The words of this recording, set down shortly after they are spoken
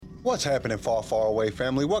What's happening, far, far away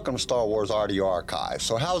family? Welcome to Star Wars Audio Archive.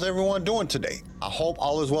 So how's everyone doing today? I hope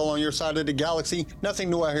all is well on your side of the galaxy.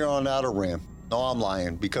 Nothing new out here on the Outer Rim. No, I'm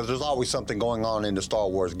lying, because there's always something going on in the Star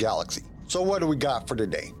Wars galaxy. So what do we got for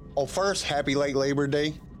today? Oh, first, happy late Labor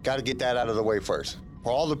Day. Gotta get that out of the way first.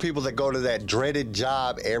 For all the people that go to that dreaded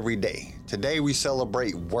job every day, today we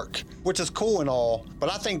celebrate work, which is cool and all,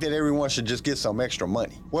 but I think that everyone should just get some extra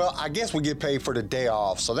money. Well, I guess we get paid for the day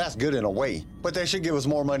off, so that's good in a way, but they should give us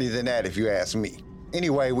more money than that if you ask me.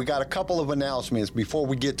 Anyway, we got a couple of announcements before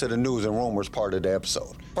we get to the news and rumors part of the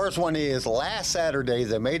episode. First one is, last Saturday,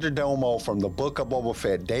 the Major Domo from the Book of Boba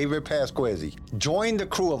Fett, David Pasquesi, joined the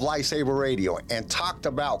crew of Lightsaber Radio and talked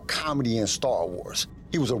about comedy in Star Wars.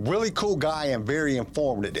 He was a really cool guy and very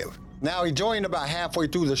informative. Now, he joined about halfway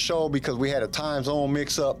through the show because we had a time zone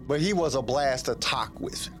mix-up, but he was a blast to talk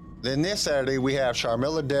with. Then this Saturday, we have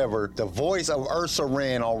Sharmila Dever, the voice of Ursa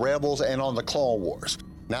Wren on Rebels and on the Clone Wars.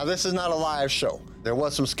 Now, this is not a live show. There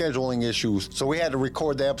was some scheduling issues, so we had to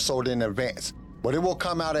record the episode in advance. But it will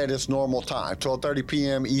come out at its normal time, 12:30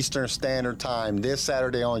 p.m. Eastern Standard Time this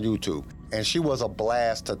Saturday on YouTube. And she was a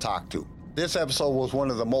blast to talk to. This episode was one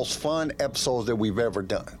of the most fun episodes that we've ever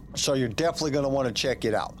done. So you're definitely going to want to check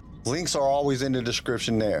it out. Links are always in the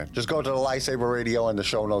description there. Just go to the Lightsaber Radio and the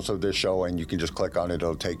show notes of this show and you can just click on it.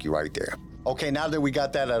 It'll take you right there. Okay, now that we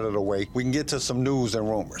got that out of the way, we can get to some news and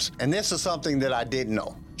rumors. And this is something that I didn't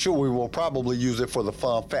know. Sure, we will probably use it for the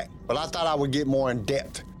fun fact, but I thought I would get more in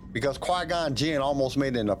depth because Qui-Gon Jinn almost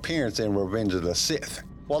made an appearance in Revenge of the Sith.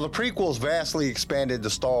 While the prequels vastly expanded the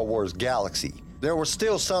Star Wars galaxy, there were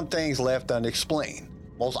still some things left unexplained.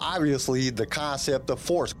 Most obviously, the concept of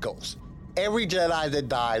Force ghosts. Every Jedi that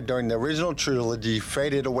died during the original trilogy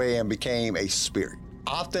faded away and became a spirit,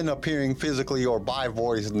 often appearing physically or by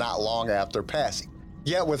voice not long after passing.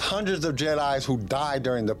 Yet with hundreds of Jedis who died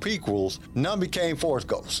during the prequels, none became Force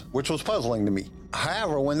ghosts, which was puzzling to me.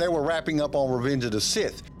 However, when they were wrapping up on Revenge of the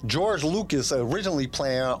Sith, George Lucas originally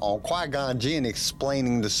planned on Qui-Gon Jinn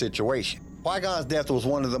explaining the situation. Qui-Gon's death was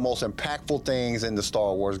one of the most impactful things in the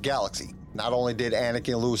Star Wars galaxy. Not only did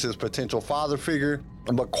Anakin lose his potential father figure,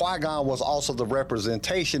 but Qui-Gon was also the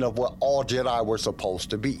representation of what all Jedi were supposed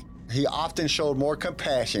to be. He often showed more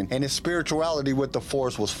compassion, and his spirituality with the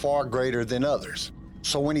Force was far greater than others.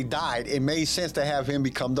 So when he died, it made sense to have him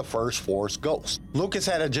become the first Force ghost. Lucas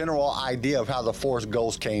had a general idea of how the Force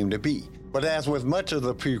ghost came to be, but as with much of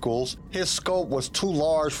the prequels, his scope was too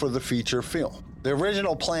large for the feature film. The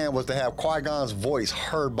original plan was to have Qui-Gon's voice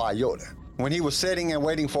heard by Yoda when he was sitting and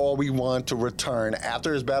waiting for Obi-Wan to return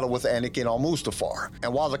after his battle with Anakin on Mustafar.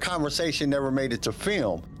 And while the conversation never made it to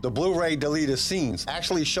film, the Blu-ray deleted scenes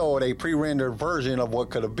actually showed a pre-rendered version of what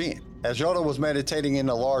could have been. As Yoda was meditating in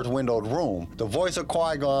the large windowed room, the voice of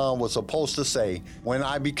Qui-Gon was supposed to say, "When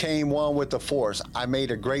I became one with the Force, I made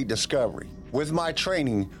a great discovery. With my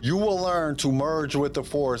training, you will learn to merge with the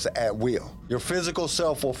Force at will. Your physical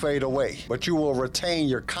self will fade away, but you will retain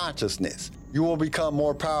your consciousness. You will become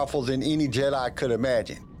more powerful than any Jedi could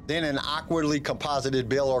imagine." Then an awkwardly composited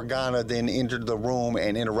Bail Organa then entered the room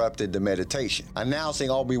and interrupted the meditation, announcing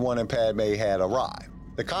Obi-Wan and Padme had arrived.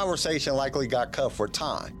 The conversation likely got cut for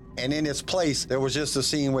time, and in its place, there was just a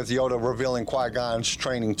scene with Yoda revealing Qui-Gon's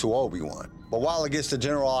training to Obi-Wan. But while it gets the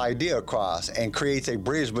general idea across and creates a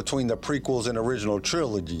bridge between the prequels and original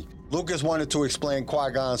trilogy, Lucas wanted to explain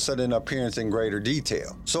Qui-Gon's sudden appearance in greater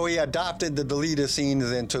detail, so he adopted the deleted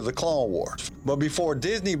scenes into the Clone Wars. But before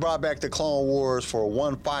Disney brought back the Clone Wars for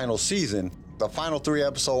one final season, the final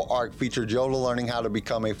 3-episode arc featured Yoda learning how to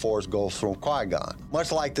become a Force ghost from Qui-Gon,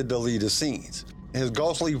 much like the deleted scenes. His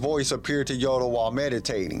ghostly voice appeared to Yoda while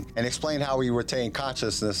meditating and explained how he retained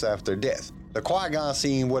consciousness after death. The Qui-Gon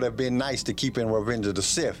scene would have been nice to keep in Revenge of the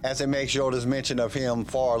Sith, as it makes Yoda's mention of him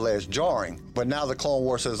far less jarring, but now the Clone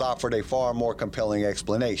Wars has offered a far more compelling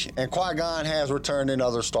explanation, and Qui-Gon has returned in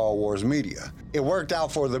other Star Wars media. It worked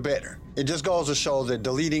out for the better. It just goes to show that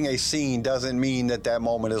deleting a scene doesn't mean that that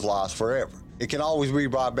moment is lost forever. It can always be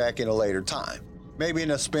brought back in a later time, maybe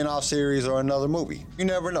in a spin-off series or another movie. You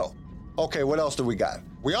never know. Okay, what else do we got?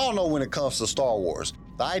 We all know when it comes to Star Wars,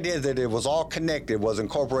 the idea that it was all connected was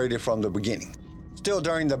incorporated from the beginning. Still,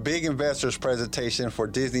 during the big investors presentation for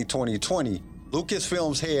Disney 2020,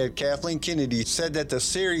 Lucasfilm's head Kathleen Kennedy said that the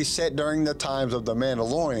series set during the times of The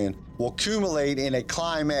Mandalorian will culminate in a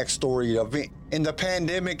climax story event. In the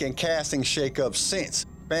pandemic and casting shakeup since,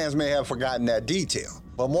 fans may have forgotten that detail,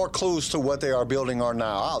 but more clues to what they are building are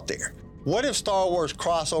now out there. What if Star Wars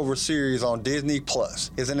crossover series on Disney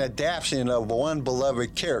Plus is an adaptation of one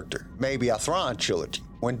beloved character, maybe a Thrawn trilogy?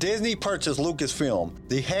 When Disney purchased Lucasfilm,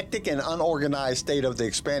 the hectic and unorganized state of the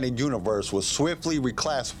expanded universe was swiftly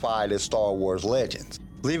reclassified as Star Wars Legends.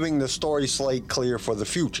 leaving the story slate clear for the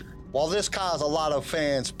future. While this caused a lot of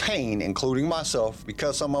fans pain, including myself,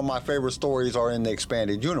 because some of my favorite stories are in the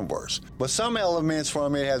expanded universe, but some elements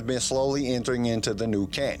from it has been slowly entering into the new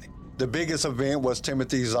canon. The biggest event was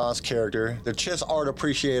Timothy Zahn's character, the chess art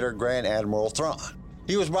appreciator Grand Admiral Thrawn.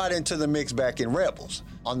 He was brought into the mix back in Rebels.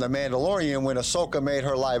 On The Mandalorian, when Ahsoka made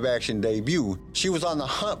her live-action debut, she was on the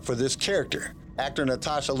hunt for this character. Actor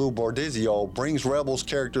Natasha Liu Bordizio brings Rebels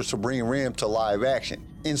character Sabrina Rim to live action,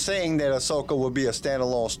 in saying that Ahsoka will be a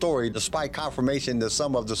standalone story despite confirmation that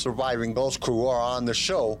some of the surviving Ghost crew are on the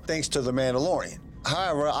show thanks to The Mandalorian.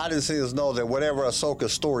 However, Odysseyans know that whatever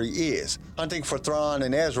Ahsoka's story is, hunting for Thrawn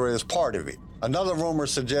and Ezra is part of it. Another rumor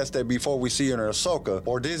suggests that before we see her in Ahsoka,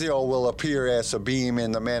 Bordizio will appear as Sabine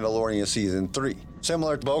in The Mandalorian Season 3.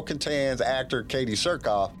 Similar to Bo-Katan's actor Katie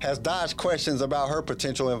Sackhoff has dodged questions about her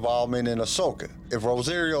potential involvement in Ahsoka. If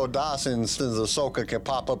Rosario Dawson's Ahsoka can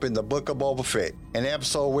pop up in the Book of Boba Fett, an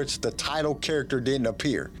episode which the title character didn't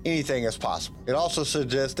appear, anything is possible. It also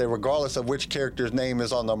suggests that regardless of which character's name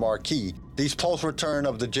is on the marquee, these post-Return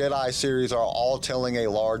of the Jedi series are all telling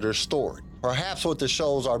a larger story. Perhaps what the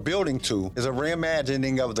shows are building to is a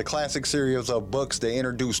reimagining of the classic series of books that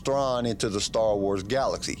introduced Thrawn into the Star Wars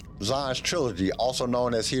galaxy. Zahn's trilogy, also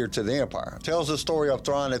known as Heir to the Empire, tells the story of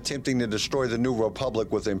Thrawn attempting to destroy the New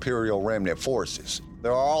Republic with Imperial remnant forces.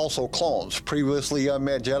 There are also clones, previously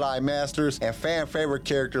unmet Jedi Masters, and fan-favorite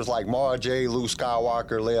characters like Mara Jade, Luke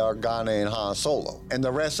Skywalker, Leia Organa, and Han Solo. And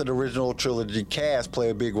the rest of the original trilogy cast play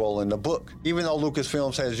a big role in the book. Even though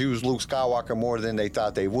Lucasfilms has used Luke Skywalker more than they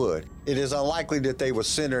thought they would, it is unlikely that they would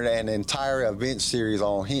center an entire event series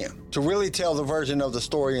on him. To really tell the version of the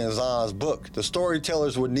story in Zahn's book, the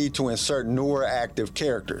storytellers would need to insert newer active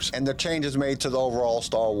characters and the changes made to the overall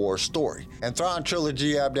Star Wars story. And Thrawn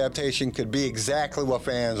trilogy adaptation could be exactly what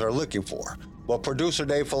fans are looking for. But producer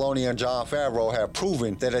Dave Filoni and Jon Favreau have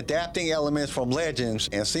proven that adapting elements from Legends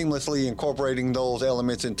and seamlessly incorporating those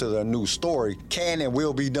elements into the new story can and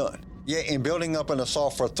will be done. Yet in building up an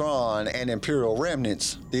assault for Thrawn and Imperial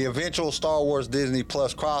remnants, the eventual Star Wars Disney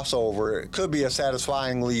Plus crossover could be a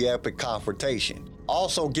satisfyingly epic confrontation.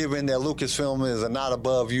 Also, given that Lucasfilm is not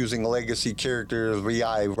above using legacy characters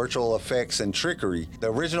via virtual effects and trickery,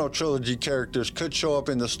 the original trilogy characters could show up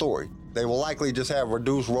in the story. They will likely just have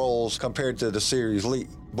reduced roles compared to the series lead,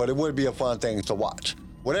 but it would be a fun thing to watch.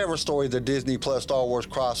 Whatever story the Disney Plus Star Wars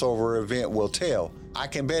crossover event will tell, I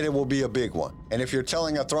can bet it will be a big one. And if you're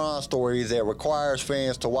telling a Thrawn story that requires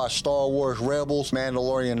fans to watch Star Wars Rebels,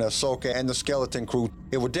 Mandalorian, Ahsoka, and the Skeleton Crew,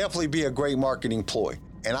 it would definitely be a great marketing ploy.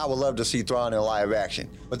 And I would love to see Thrawn in live action,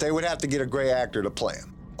 but they would have to get a great actor to play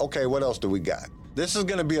him. Okay, what else do we got? This is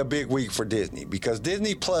going to be a big week for Disney because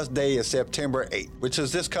Disney Plus Day is September 8th, which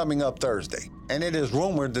is this coming up Thursday. And it is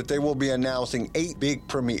rumored that they will be announcing 8 big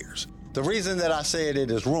premieres. The reason that I said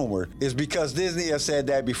it is rumored is because Disney has said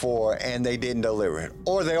that before and they didn't deliver it,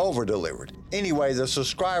 or they over-delivered. Anyway, the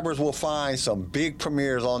subscribers will find some big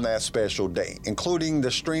premieres on that special day, including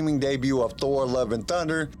the streaming debut of Thor: Love and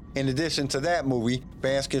Thunder. In addition to that movie,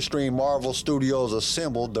 fans can stream Marvel Studios'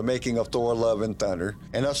 Assembled, the making of Thor: Love and Thunder,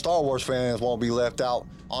 and us Star Wars fans won't be left out.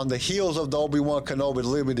 On the heels of the Obi-Wan Kenobi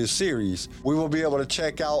limited series, we will be able to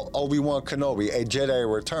check out Obi-Wan Kenobi: A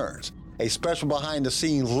Jedi Returns, a special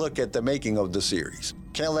behind-the-scenes look at the making of the series.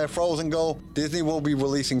 Can't let Frozen go? Disney will be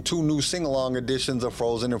releasing 2 new sing-along editions of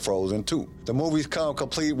Frozen and Frozen 2. The movies come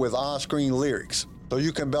complete with on-screen lyrics, so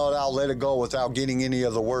you can belt out Let It Go without getting any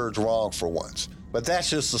of the words wrong for once. But that's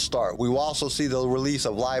just the start. We will also see the release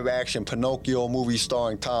of live-action Pinocchio movie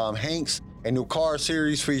starring Tom Hanks, a new Cars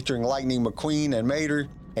series featuring Lightning McQueen and Mater,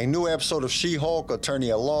 a new episode of She-Hulk,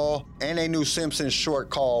 Attorney at Law, and a new Simpsons short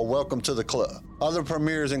called Welcome to the Club. Other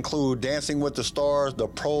premieres include Dancing with the Stars, the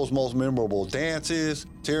Pro's Most Memorable Dances,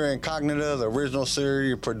 Terra Incognita, the original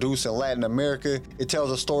series produced in Latin America. It tells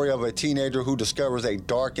a story of a teenager who discovers a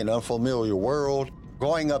dark and unfamiliar world.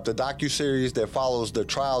 Growing Up, the docuseries that follows the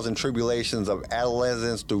trials and tribulations of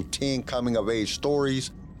adolescents through 10 coming-of-age stories.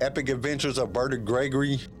 Epic Adventures of Bertie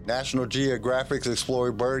Gregory. National Geographic's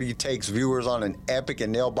Explorer Birdie takes viewers on an epic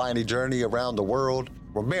and nail-biting journey around the world.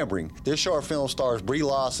 Remembering, this short film stars Brie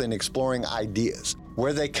Larson exploring ideas,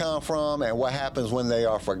 where they come from, and what happens when they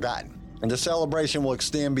are forgotten. And the celebration will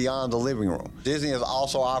extend beyond the living room. Disney is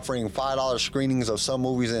also offering $5 screenings of some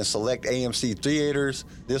movies in select AMC theaters.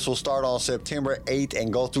 This will start on September 8th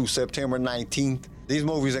and go through September 19th. These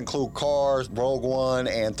movies include Cars, Rogue One,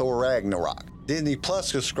 and Thor Ragnarok. Disney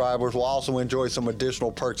Plus subscribers will also enjoy some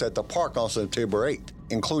additional perks at the park on September 8th,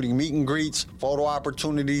 including meet and greets, photo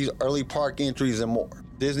opportunities, early park entries, and more.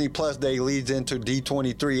 Disney Plus Day leads into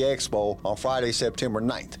D23 Expo on Friday, September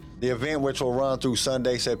 9th. The event, which will run through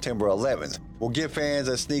Sunday, September 11th, will give fans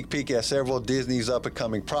a sneak peek at several of Disney's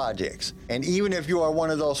up-and-coming projects. And even if you are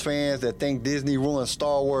one of those fans that think Disney ruined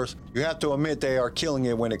Star Wars, you have to admit they are killing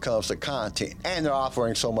it when it comes to content, and they're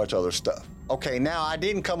offering so much other stuff. Okay, now I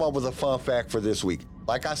didn't come up with a fun fact for this week.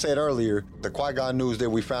 Like I said earlier, the Qui-Gon news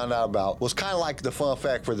that we found out about was kind of like the fun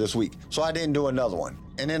fact for this week, so I didn't do another one.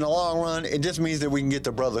 And in the long run, it just means that we can get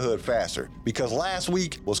to Brotherhood faster, because last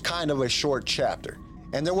week was kind of a short chapter,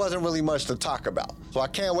 and there wasn't really much to talk about. So I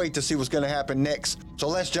can't wait to see what's going to happen next, so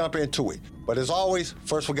let's jump into it. But as always,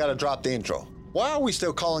 first we got to drop the intro. Why are we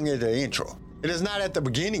still calling it an intro? It is not at the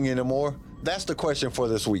beginning anymore. That's the question for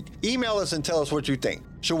this week. Email us and tell us what you think.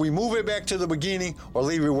 Should we move it back to the beginning or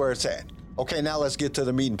leave it where it's at? Okay, now let's get to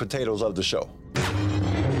the meat and potatoes of the show.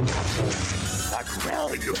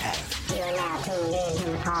 What will you have? You are now tuned in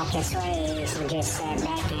to Marcus Waves. You just sat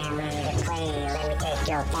back and ready to play. Let me take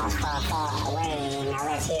your thoughts far, far away. Now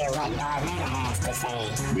let's hear what Darth Vader has to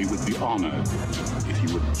say. We would be honored if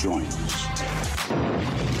you would join us.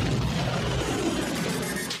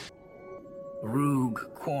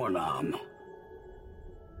 Rug Cornam.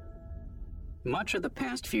 Much of the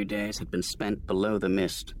past few days had been spent below the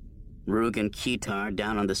mist. Rug and Keetar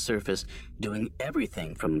down on the surface, doing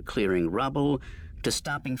everything from clearing rubble to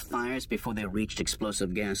stopping fires before they reached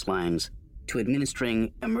explosive gas lines to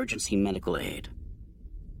administering emergency medical aid.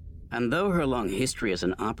 And though her long history as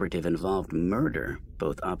an operative involved murder,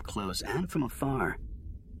 both up close and from afar,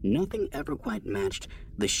 nothing ever quite matched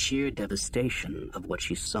the sheer devastation of what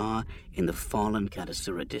she saw in the fallen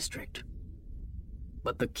Katasura district.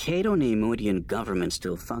 But the Cato Neimoidian government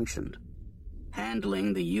still functioned,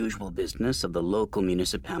 handling the usual business of the local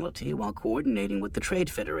municipality while coordinating with the Trade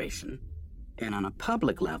Federation, and on a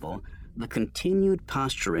public level, the continued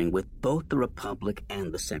posturing with both the Republic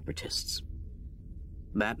and the Separatists.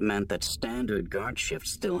 That meant that standard guard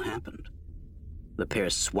shifts still happened, the pair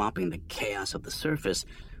swapping the chaos of the surface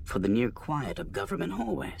for the near quiet of government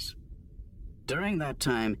hallways. During that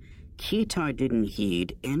time, Keetar didn't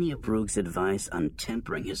heed any of Rug's advice on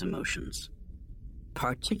tempering his emotions,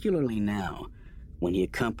 particularly now, when he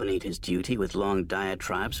accompanied his duty with long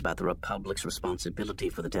diatribes about the Republic's responsibility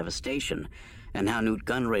for the devastation and how Nute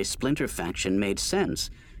Gunray's splinter faction made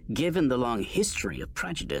sense, given the long history of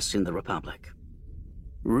prejudice in the Republic.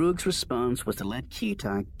 Rug's response was to let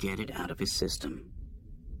Keetar get it out of his system.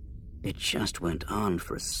 It just went on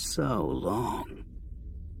for so long.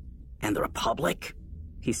 "And the Republic?"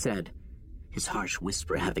 he said, his harsh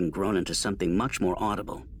whisper having grown into something much more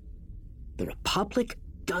audible. "The Republic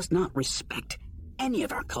does not respect any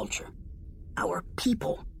of our culture, our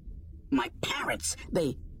people, my parents,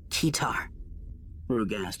 they..." "Keetar,"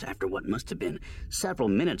 Rug asked after what must have been several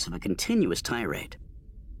minutes of a continuous tirade.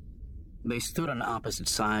 They stood on opposite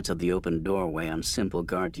sides of the open doorway on simple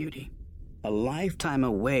guard duty, a lifetime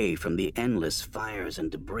away from the endless fires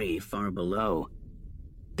and debris far below.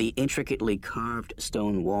 The intricately carved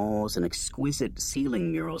stone walls and exquisite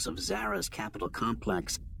ceiling murals of Zara's capital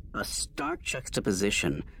complex, a stark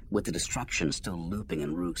juxtaposition with the destruction still looping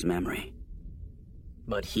in Rug's memory.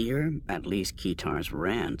 But here, at least Keetar's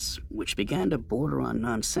rants, which began to border on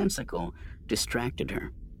nonsensical, distracted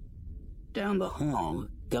her. Down the hall,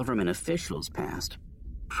 government officials passed,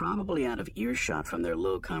 probably out of earshot from their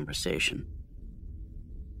low conversation.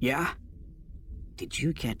 "Yeah? Did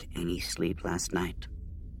you get any sleep last night?"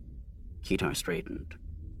 Keetar straightened,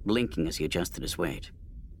 blinking as he adjusted his weight.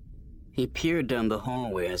 He peered down the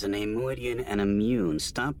hallway as an Neimoidian and a Mune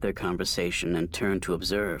stopped their conversation and turned to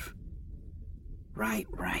observe.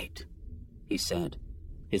 Right, he said,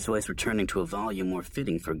 his voice returning to a volume more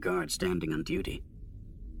fitting for guards standing on duty.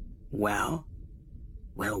 Well,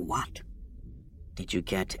 what? Did you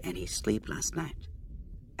get any sleep last night,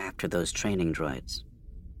 after those training droids?"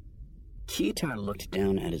 Keetar looked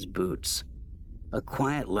down at his boots, a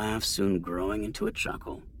quiet laugh soon growing into a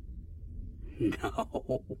chuckle.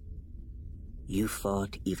 "No. You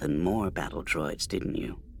fought even more battle droids, didn't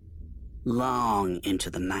you? Long into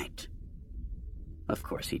the night." Of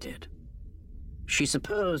course he did. She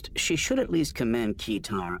supposed she should at least commend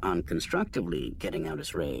Keetar on constructively getting out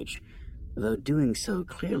his rage, though doing so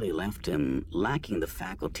clearly left him lacking the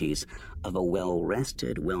faculties of a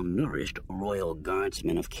well-rested, well-nourished royal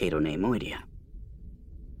guardsman of Cato Neimoidia.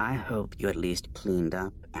 "I hope you at least cleaned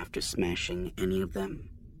up after smashing any of them,"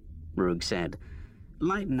 Rug said,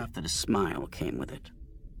 light enough that a smile came with it.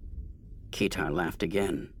 Keetar laughed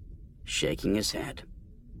again, shaking his head,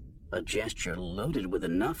 a gesture loaded with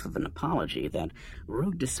enough of an apology that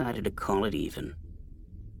Rug decided to call it even.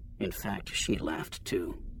 In fact, she laughed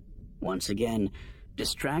too, once again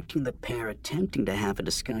distracting the pair attempting to have a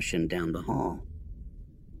discussion down the hall.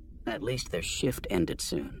 At least their shift ended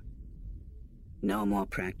soon. No more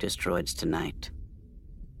practice droids tonight.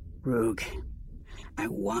 Roog, I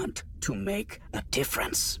want to make a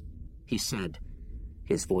difference, he said,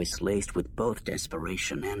 his voice laced with both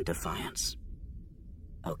desperation and defiance.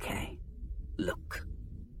 Okay, look.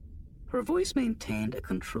 Her voice maintained a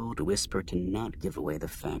controlled whisper to not give away the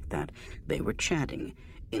fact that they were chatting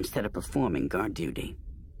instead of performing guard duty.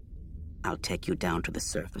 I'll take you down to the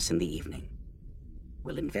surface in the evening.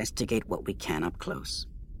 We'll investigate what we can up close,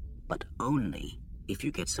 but only if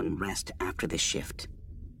you get some rest after this shift.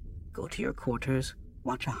 Go to your quarters,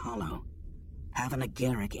 watch a holo, have an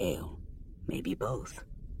agaric ale, maybe both.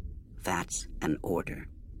 That's an order.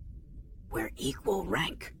 We're equal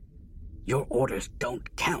rank. Your orders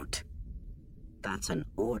don't count. That's an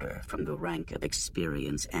order from the rank of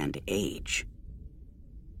experience and age.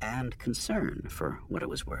 And concern, for what it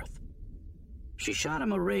was worth. She shot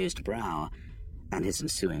him a raised brow, and his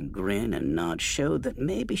ensuing grin and nod showed that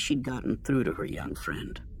maybe she'd gotten through to her young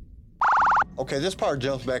friend. Okay, this part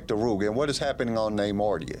jumps back to Roog and what is happening on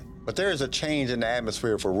Neimoidia. But there is a change in the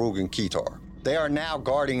atmosphere for Roog and Keetar. They are now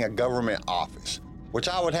guarding a government office, which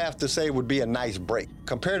I would have to say would be a nice break.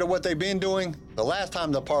 Compared to what they've been doing, the last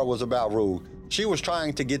time the part was about Roog, she was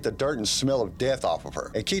trying to get the dirt and smell of death off of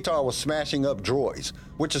her, and Keetar was smashing up droids,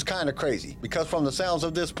 which is kind of crazy, because from the sounds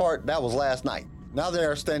of this part, that was last night. Now they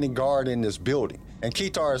are standing guard in this building, and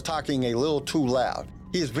Keetar is talking a little too loud.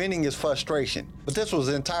 He is venting his frustration, but this was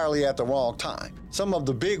entirely at the wrong time. Some of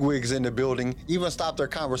the bigwigs in the building even stopped their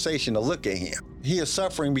conversation to look at him. He is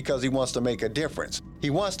suffering because he wants to make a difference. He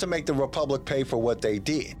wants to make the Republic pay for what they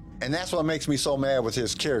did. And that's what makes me so mad with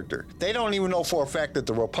his character. They don't even know for a fact that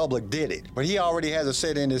the Republic did it, but he already has it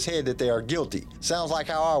set in his head that they are guilty. Sounds like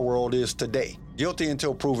how our world is today. Guilty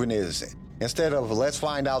until proven innocent. Instead of let's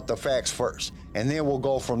find out the facts first, and then we'll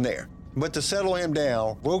go from there. But to settle him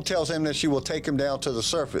down, Roog tells him that she will take him down to the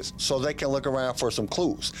surface so they can look around for some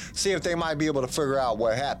clues, see if they might be able to figure out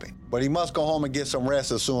what happened. But he must go home and get some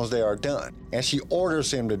rest as soon as they are done, and she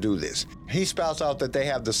orders him to do this. He spouts out that they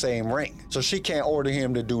have the same ring, so she can't order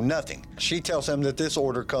him to do nothing. She tells him that this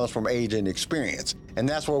order comes from age and experience, and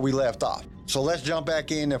that's where we left off. So let's jump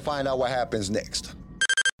back in and find out what happens next.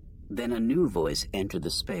 Then a new voice entered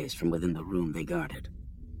the space from within the room they guarded.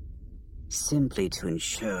 Simply to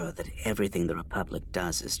ensure that everything the Republic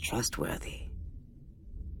does is trustworthy.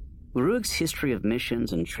 Roog's history of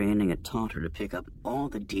missions and training had taught her to pick up all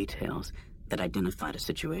the details that identified a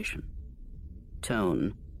situation.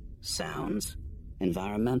 Tone, sounds,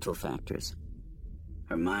 environmental factors.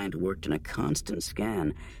 Her mind worked in a constant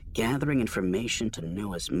scan, gathering information to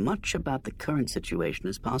know as much about the current situation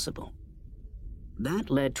as possible. That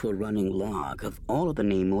led to a running log of all of the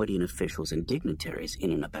Neimoidian officials and dignitaries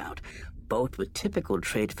in and about, both with typical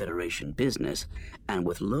Trade Federation business and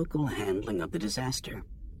with local handling of the disaster.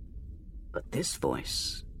 But this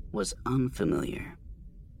voice was unfamiliar,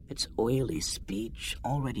 its oily speech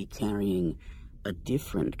already carrying a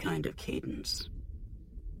different kind of cadence.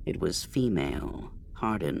 It was female,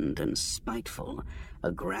 hardened and spiteful,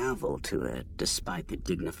 a gravel to it despite the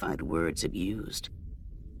dignified words it used.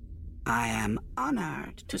 I am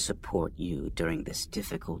honored to support you during this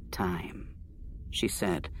difficult time, she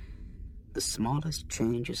said, the smallest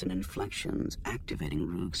changes and inflections activating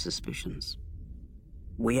Roog's suspicions.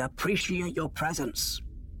 We appreciate your presence,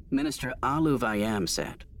 Minister Alu Vayam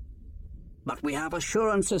said. But we have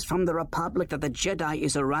assurances from the Republic that the Jedi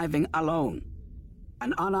is arriving alone.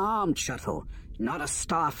 An unarmed shuttle, not a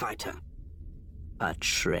starfighter. A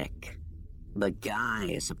trick. The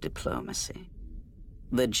guise of diplomacy.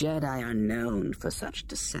 The Jedi are known for such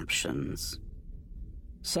deceptions.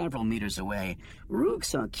 Several meters away, Roog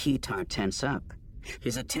saw Keetar tense up,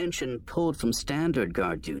 his attention pulled from standard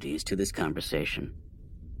guard duties to this conversation.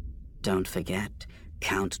 Don't forget,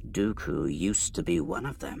 Count Dooku used to be one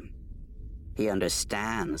of them. He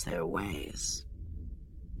understands their ways.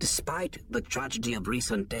 Despite the tragedy of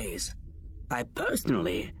recent days, I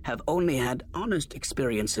personally have only had honest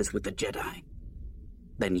experiences with the Jedi.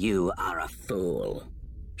 Then you are a fool,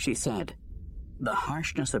 she said, the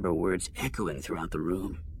harshness of her words echoing throughout the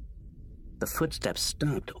room. The footsteps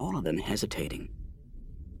stopped, all of them hesitating.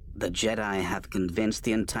 The Jedi have convinced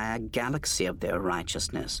the entire galaxy of their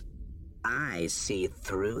righteousness. I see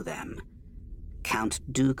through them. Count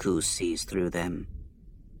Dooku sees through them.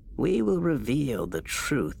 We will reveal the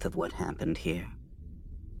truth of what happened here.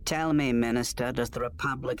 Tell me, Minister, does the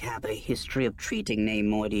Republic have a history of treating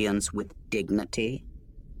Neimoidians with dignity?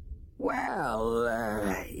 Well,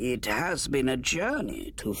 it has been a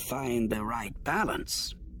journey to find the right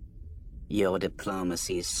balance. Your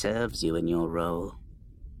diplomacy serves you in your role.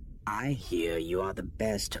 I hear you are the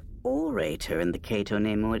best orator in the Cato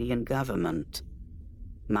Neimoidian government.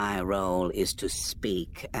 My role is to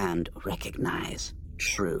speak and recognize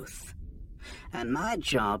truth. And my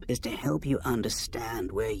job is to help you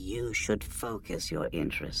understand where you should focus your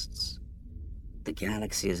interests. The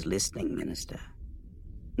galaxy is listening, Minister.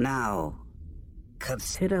 Now,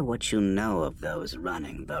 consider what you know of those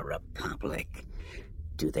running the Republic.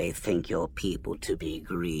 Do they think your people to be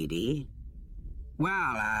greedy?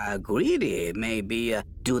 Well, greedy, maybe.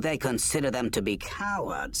 Do they consider them to be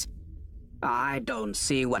cowards? I don't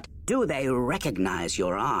see what... Do they recognize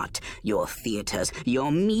your art, your theaters,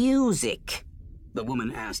 your music? The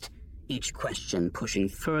woman asked, each question pushing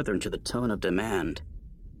further into the tone of demand.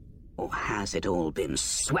 Or has it all been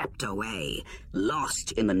swept away,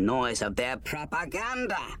 lost in the noise of their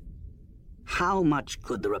propaganda? How much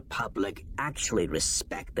could the Republic actually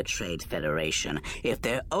respect the Trade Federation if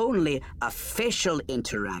their only official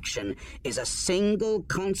interaction is a single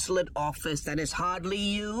consulate office that is hardly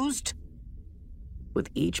used? With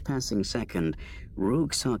each passing second,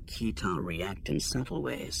 Roog saw Keetar react in subtle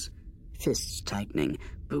ways. Fists tightening,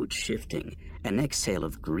 boots shifting, an exhale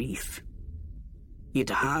of grief. It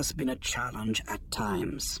has been a challenge at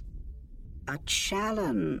times. A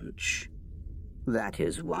challenge. That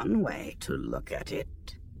is one way to look at it.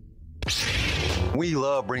 We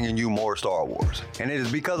love bringing you more Star Wars, and it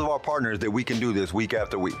is because of our partners that we can do this week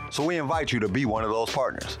after week. So we invite you to be one of those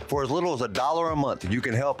partners. For as little as $1 a month, you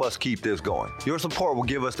can help us keep this going. Your support will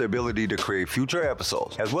give us the ability to create future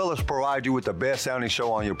episodes, as well as provide you with the best sounding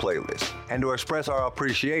show on your playlist. And to express our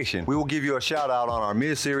appreciation, we will give you a shout out on our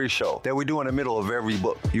mid-series show that we do in the middle of every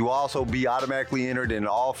book. You will also be automatically entered in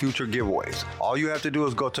all future giveaways. All you have to do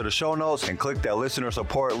is go to the show notes and click that listener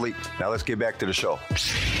support link. Now let's get back to the show.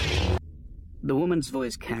 The woman's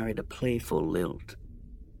voice carried a playful lilt,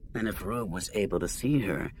 and if Roog was able to see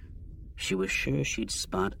her, she was sure she'd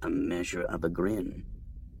spot a measure of a grin.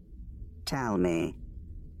 Tell me,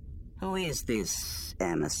 who is this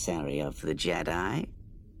emissary of the Jedi?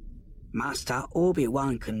 Master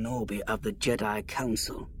Obi-Wan Kenobi of the Jedi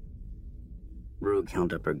Council. Roog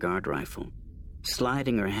held up her guard rifle,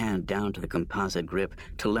 sliding her hand down to the composite grip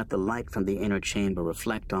to let the light from the inner chamber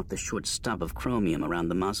reflect off the short stub of chromium around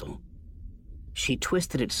the muzzle. She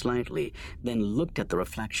twisted it slightly, then looked at the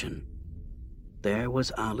reflection. There was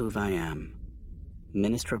Alu Vayam,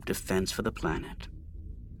 Minister of Defense for the planet,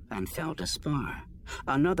 and Feldaspar,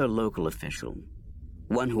 another local official,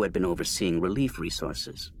 one who had been overseeing relief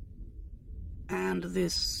resources. And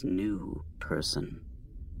this new person.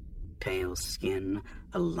 Pale skin,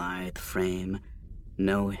 a lithe frame,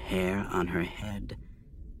 no hair on her head,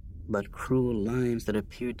 but cruel lines that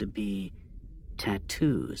appeared to be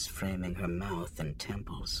tattoos framing her mouth and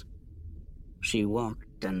temples. She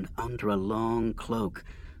walked, and under a long cloak,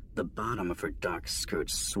 the bottom of her dark skirt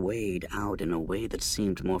swayed out in a way that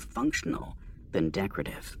seemed more functional than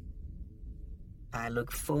decorative. I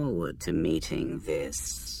look forward to meeting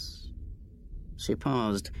this. She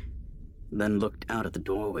paused, then looked out at the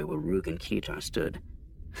doorway where Roog and Keetar stood,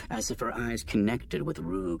 as if her eyes connected with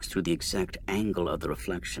Roog's through the exact angle of the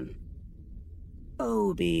reflection.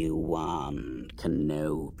 Obi-Wan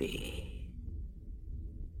Kenobi.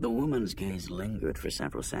 The woman's gaze lingered for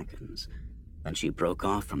several seconds, then she broke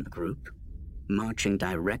off from the group, marching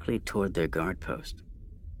directly toward their guard post.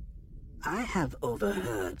 I have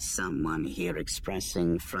overheard someone here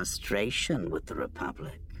expressing frustration with the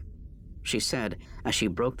Republic, she said as she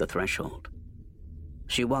broke the threshold.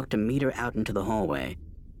 She walked a meter out into the hallway,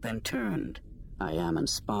 then turned, Ayam and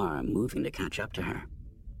Spar moving to catch up to her.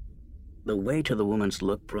 The weight of the woman's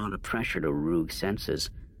look brought a pressure to Roog's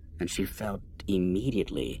senses, and she felt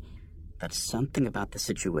immediately that something about the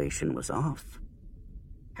situation was off.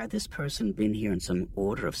 Had this person been here in some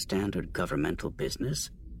order of standard governmental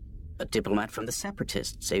business? A diplomat from the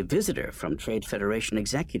Separatists, a visitor from Trade Federation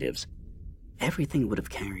executives? Everything would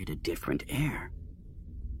have carried a different air.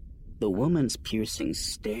 The woman's piercing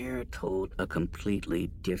stare told a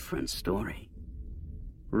completely different story.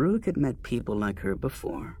 Roog had met people like her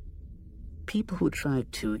before. People who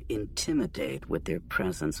tried to intimidate with their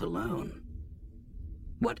presence alone.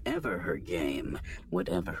 Whatever her game,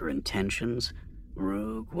 whatever her intentions,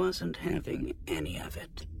 Roog wasn't having any of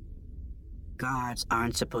it. Guards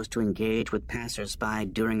aren't supposed to engage with passers-by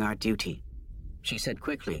during our duty, she said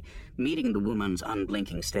quickly, meeting the woman's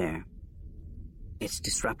unblinking stare. It's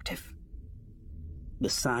disruptive. The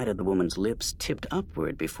side of the woman's lips tipped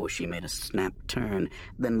upward before she made a snap turn,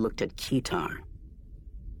 then looked at Keetar.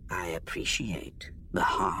 I appreciate the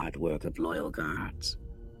hard work of loyal guards.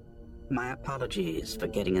 My apologies for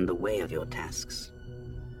getting in the way of your tasks.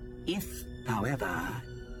 If, however,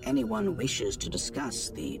 anyone wishes to discuss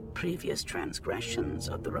the previous transgressions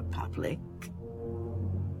of the Republic.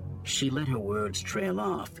 She let her words trail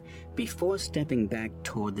off before stepping back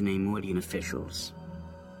toward the Neimoidian officials.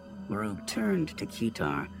 Marug turned to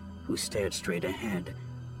Kitar, who stared straight ahead,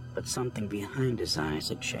 but something behind his eyes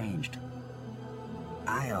had changed.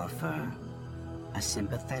 I offer a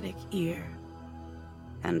sympathetic ear,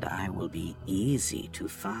 and I will be easy to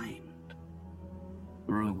find.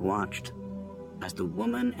 Marug watched as the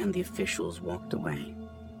woman and the officials walked away,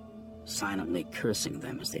 silently cursing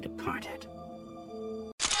them as they departed.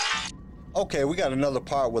 Okay, we got another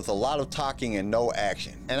part with a lot of talking and no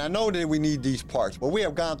action. And I know that we need these parts, but we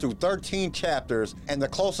have gone through 13 chapters, and the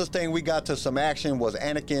closest thing we got to some action was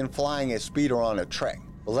Anakin flying a speeder on a track.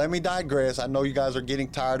 But let me digress. I know you guys are getting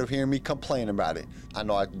tired of hearing me complain about it. I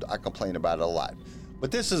know I complain about it a lot. But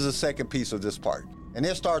this is the second piece of this part. And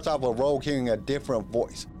it starts off with Rogue hearing a different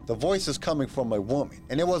voice. The voice is coming from a woman,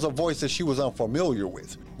 and it was a voice that she was unfamiliar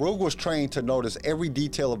with. Rogue was trained to notice every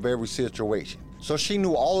detail of every situation, so she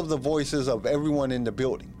knew all of the voices of everyone in the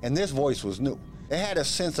building, and this voice was new. It had a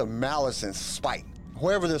sense of malice and spite.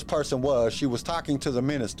 Whoever this person was, she was talking to the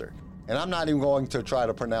minister, and I'm not even going to try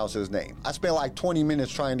to pronounce his name. I spent like 20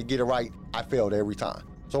 minutes trying to get it right. I failed every time.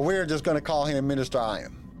 So we're just going to call him Minister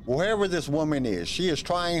Iam. Whoever this woman is, she is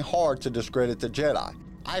trying hard to discredit the Jedi.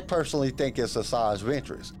 I personally think it's Asajj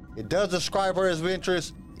Ventress. It does describe her as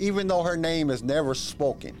Ventress, even though her name is never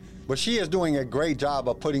spoken. But she is doing a great job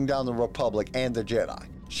of putting down the Republic and the Jedi.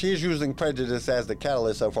 She is using prejudice as the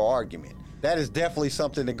catalyst of her argument. That is definitely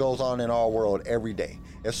something that goes on in our world every day.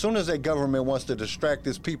 As soon as a government wants to distract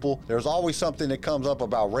its people, there's always something that comes up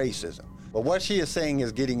about racism. But what she is saying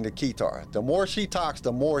is getting to Kitar. The more she talks,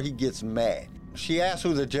 the more he gets mad. She asks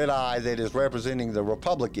who the Jedi that is representing the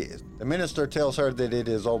Republic is. The minister tells her that it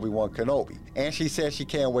is Obi-Wan Kenobi, and she says she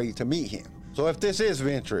can't wait to meet him. So if this is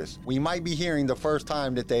Ventress, we might be hearing the first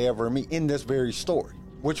time that they ever meet in this very story,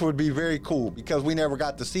 which would be very cool because we never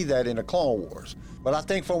got to see that in the Clone Wars. But I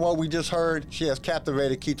think from what we just heard, she has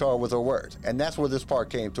captivated Kitar with her words, and that's where this part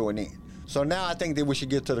came to an end. So now I think that we should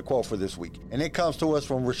get to the quote for this week, and it comes to us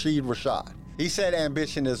from Rashid Rashad. He said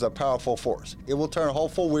ambition is a powerful force. It will turn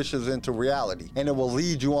hopeful wishes into reality, and it will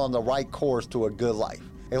lead you on the right course to a good life.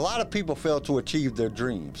 A lot of people fail to achieve their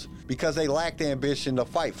dreams because they lack the ambition to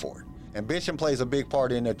fight for it. Ambition plays a big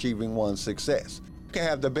part in achieving one's success. You can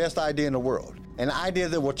have the best idea in the world, an idea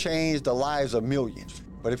that will change the lives of millions.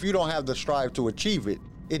 But if you don't have the strive to achieve it,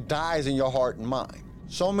 it dies in your heart and mind.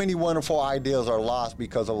 So many wonderful ideas are lost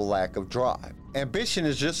because of a lack of drive. Ambition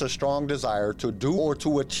is just a strong desire to do or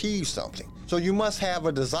to achieve something. So you must have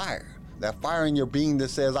a desire, that fire in your being that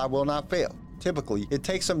says, I will not fail. Typically, it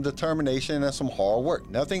takes some determination and some hard work.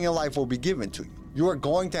 Nothing in life will be given to you. You are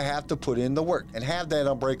going to have to put in the work and have that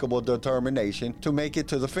unbreakable determination to make it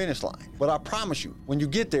to the finish line. But I promise you, when you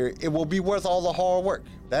get there, it will be worth all the hard work.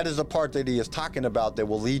 That is the part that he is talking about that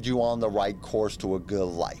will lead you on the right course to a good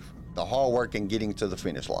life. The hard work and getting to the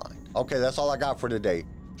finish line. Okay, that's all I got for today.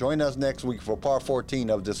 Join us next week for part 14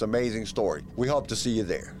 of this amazing story. We hope to see you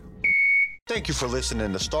there. Thank you for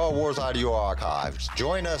listening to Star Wars Audio Archives.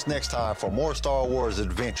 Join us next time for more Star Wars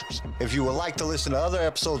adventures. If you would like to listen to other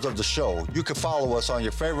episodes of the show, you can follow us on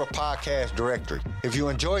your favorite podcast directory. If you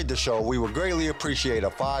enjoyed the show, we would greatly appreciate a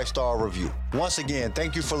 5-star review. Once again,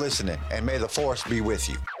 thank you for listening, and may the Force be with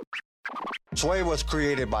you. Sway was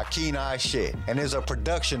created by Keen Eye Shed and is a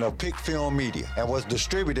production of Pick Film Media and was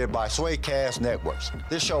distributed by Swaycast Networks.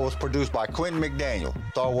 This show was produced by Quentin McDaniel.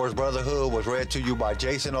 Star Wars Brotherhood was read to you by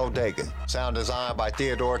Jason Odega. Sound design by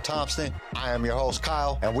Theodore Thompson. I am your host,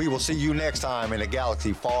 Kyle, and we will see you next time in a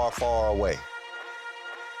galaxy far, far away.